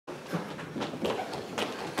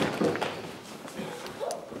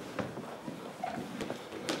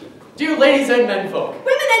Dear ladies and menfolk,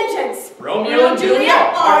 women and gents, Romeo and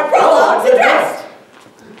Juliet are prologues addressed.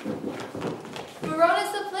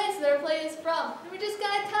 Verona's the place their play is from. And we just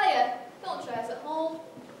gotta tell ya, don't try us at home.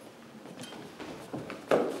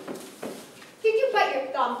 Did you bite your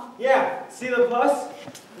thumb? Yeah, see the plus?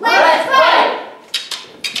 Let's play!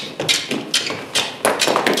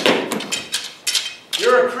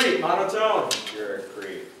 You're a creep, monotone. You're a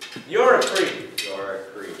creep. You're a creep. You're a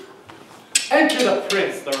creep. Enter the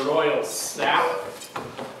prince, the royal sap.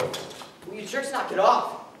 Will you jerks knock it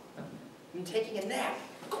off? I'm taking a nap.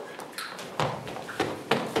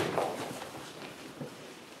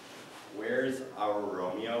 Where's our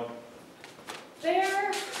Romeo?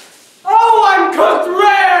 There. Oh, I'm cooked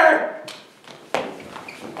rare!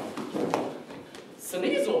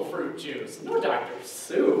 Sneasel fruit juice, no Dr.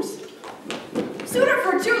 Seuss. Suitor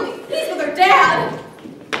for Julie. He's with her dad.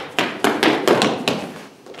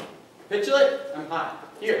 Petulant, I'm hot.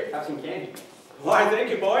 Here, have some candy. Why, thank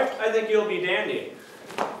you, boy. I think you'll be dandy.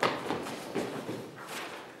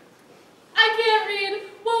 I can't read.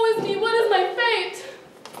 Woe is me, what is my fate?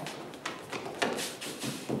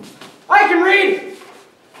 I can read!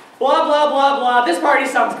 Blah, blah, blah, blah. This party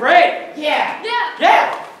sounds great. Yeah. Yeah.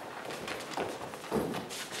 Yeah!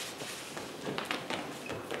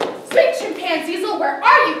 Speak, chimpanzees, where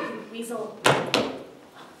are you, you weasel?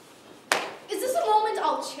 Is this a moment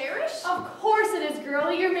I'll cherish? Of course it is,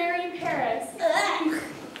 girlie. You're marrying Paris. Ugh.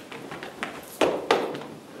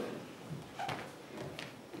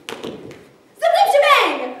 Zip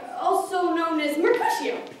Shebang, also known as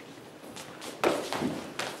Mercutio. Do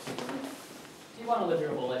you want to live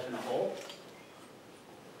your whole life in a hole?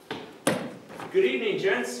 Good evening,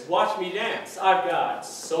 gents. Watch me dance. I've got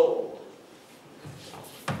soul.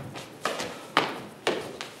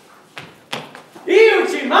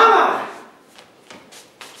 Iuchi mama!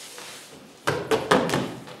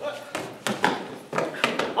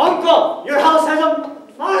 Uncle, your house has a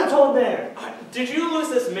monotone there. Did you lose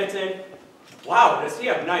this mitten? Wow, does he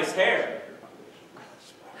have nice hair?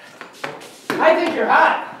 I think you're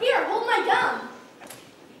hot. Here, hold my gum.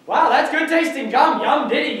 Wow, that's good tasting gum. Yum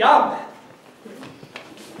diddy yum.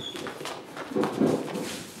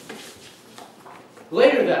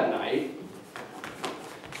 Later that night,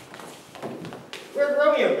 Where'd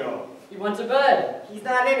Romeo go? he went to bed. He's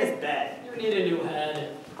not in his bed. You need a new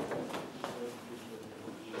head.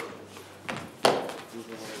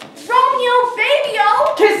 Romeo,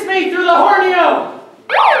 baby-o! Kiss me through the horneo!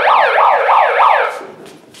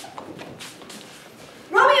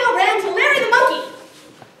 Romeo ran to Larry the monkey.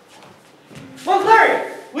 Well,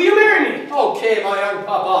 Larry, will you marry me? Okay, my young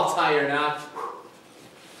pup, I'll tie your knot.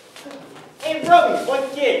 Hey, Romeo,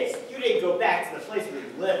 what gives? You didn't go back to the place where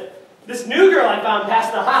you lived. This new girl I found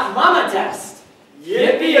passed the hot mama test.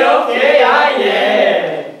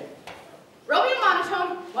 Yippee-okay-I-yay! Romeo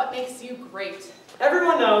monotone, what makes you great?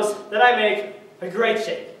 Everyone knows that I make a great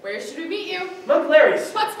shake. Where should we meet you? Monk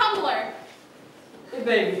Larry's. What's Tumblr? Hey,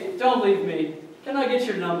 baby, don't leave me. Can I get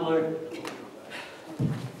your number?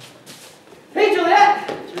 Hey,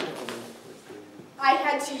 Juliet! I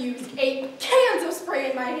had to use 8 cans of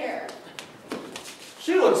spray in my hair.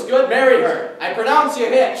 She looks good, marry her. I pronounce you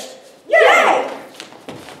hitched. Yay!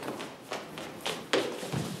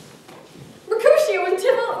 Mercutio and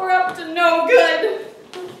Tybalt were up to no good.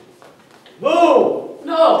 Move!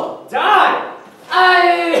 No! Die!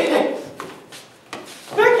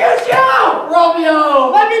 Mercutio! Romeo!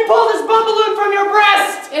 Let me pull this bum balloon from your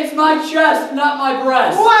breast! It's my chest, not my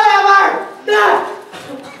breast. Whatever!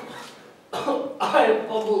 I am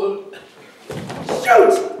balloon.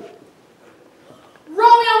 Shoot!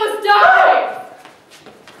 Romeo was dying!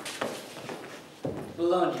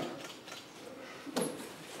 Bologna.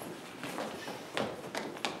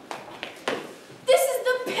 This is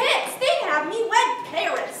the pits! They have me wed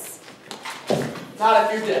Paris! Not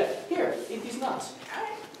if you're dead. Here, eat these nuts.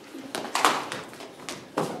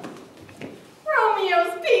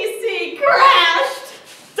 Romeo's PC crashed!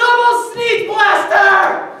 Double sneak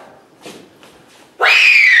blaster!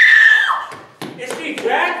 Is she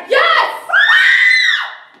dead? Yes!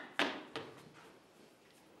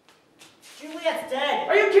 Juliet's dead.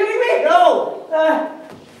 Are you kidding me? No!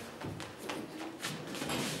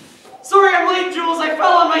 Sorry I'm late, Jules. I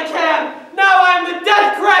fell on my cab. Now I'm the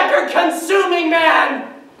death cracker consuming man!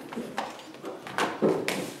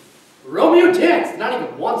 Romeo danced, not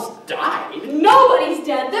even once died. Nobody's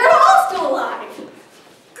dead. They're all still alive.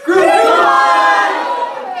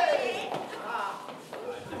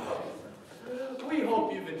 We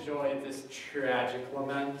hope you've enjoyed this tragic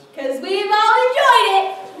lament. Because we've all enjoyed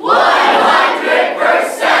it.